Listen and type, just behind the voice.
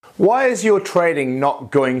Why is your trading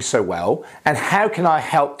not going so well, and how can I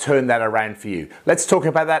help turn that around for you? Let's talk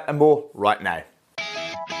about that and more right now.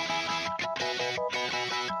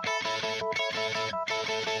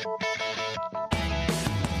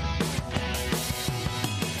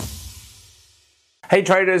 Hey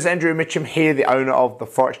traders, Andrew Mitchum here, the owner of the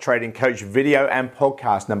Forex Trading Coach video and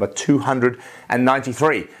podcast number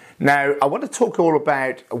 293. Now, I want to talk all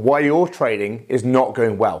about why your trading is not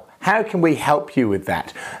going well. How can we help you with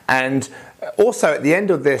that? And also at the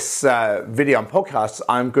end of this video and podcast,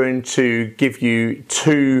 I'm going to give you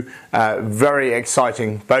two very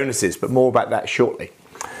exciting bonuses, but more about that shortly.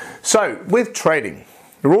 So with trading,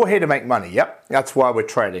 we're all here to make money. Yep, that's why we're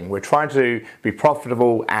trading. We're trying to be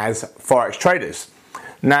profitable as Forex traders.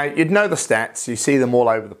 Now, you'd know the stats, you see them all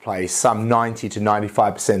over the place. Some 90 to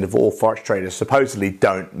 95% of all Forex traders supposedly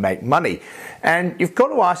don't make money. And you've got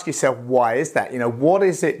to ask yourself, why is that? What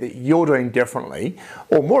is it that you're doing differently?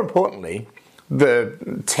 Or more importantly, the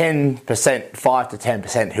 10%, 5 to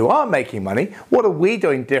 10% who are making money, what are we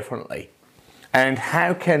doing differently? And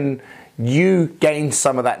how can you gain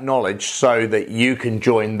some of that knowledge so that you can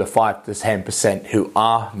join the 5 to 10% who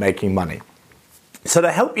are making money? So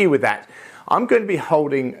to help you with that, I'm going to be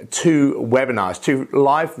holding two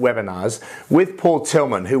live webinars with Paul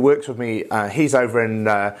Tillman, who works with me. He's over in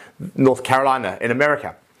North Carolina in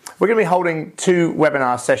America. We're going to be holding two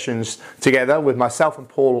webinar sessions together with myself and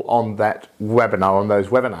Paul on those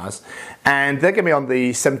webinars. And they're going to be on the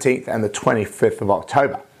 17th and the 25th of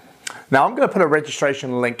October. Now, I'm going to put a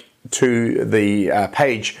registration link to the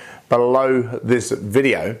page below this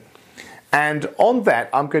video. And on that,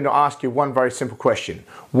 I'm going to ask you one very simple question.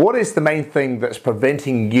 What is the main thing that's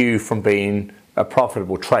preventing you from being a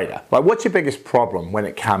profitable trader? Like, what's your biggest problem when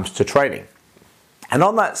it comes to trading? And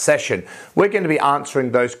on that session, we're going to be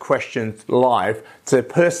answering those questions live to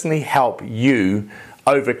personally help you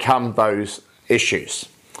overcome those issues.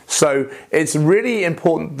 So it's really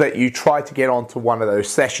important that you try to get onto one of those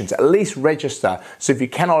sessions, at least register. So if you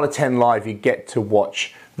cannot attend live, you get to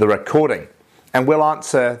watch the recording. And we'll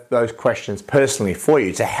answer those questions personally for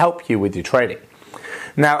you to help you with your trading.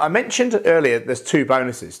 Now, I mentioned earlier there's two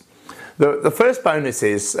bonuses. The first bonus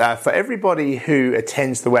is for everybody who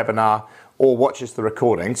attends the webinar or watches the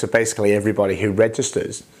recording, so basically everybody who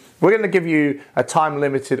registers, we're going to give you a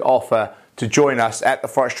time-limited offer to join us at the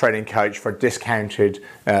Forex Trading Coach for a discounted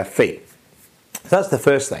fee. So that's the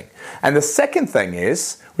first thing. And the second thing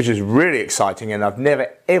is, which is really exciting, and I've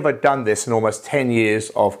never ever done this in almost 10 years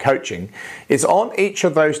of coaching, is on each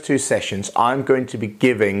of those two sessions, I'm going to be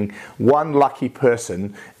giving one lucky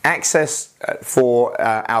person access for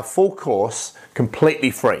our full course completely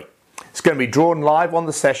free. It's going to be drawn live on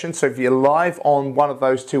the session, so if you're live on one of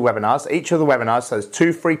those two webinars, each of the webinars, so there's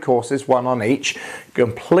two free courses, one on each,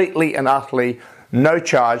 completely and utterly no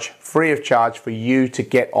charge, free of charge for you to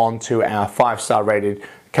get onto our 5-star rated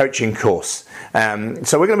coaching course.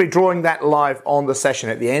 So we're going to be drawing that live on the session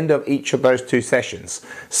at the end of each of those two sessions.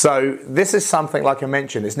 So this is something, like I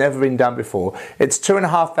mentioned, it's never been done before. It's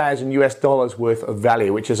 $2,500 worth of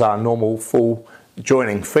value, which is our normal full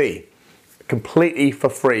joining fee, completely for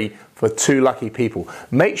free for two lucky people.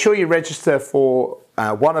 Make sure you register for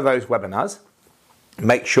one of those webinars.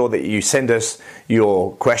 Make sure that you send us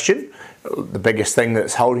your question, the biggest thing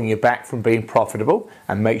that's holding you back from being profitable,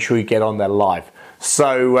 and make sure you get on there live.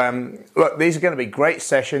 So look, these are going to be great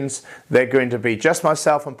sessions. They're going to be just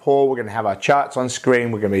myself and Paul. We're going to have our charts on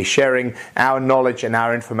screen. We're going to be sharing our knowledge and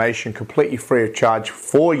our information completely free of charge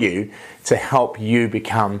for you to help you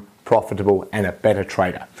become profitable and a better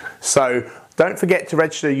trader. So don't forget to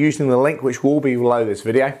register using the link which will be below this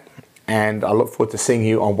video. And I look forward to seeing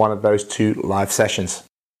you on one of those two live sessions.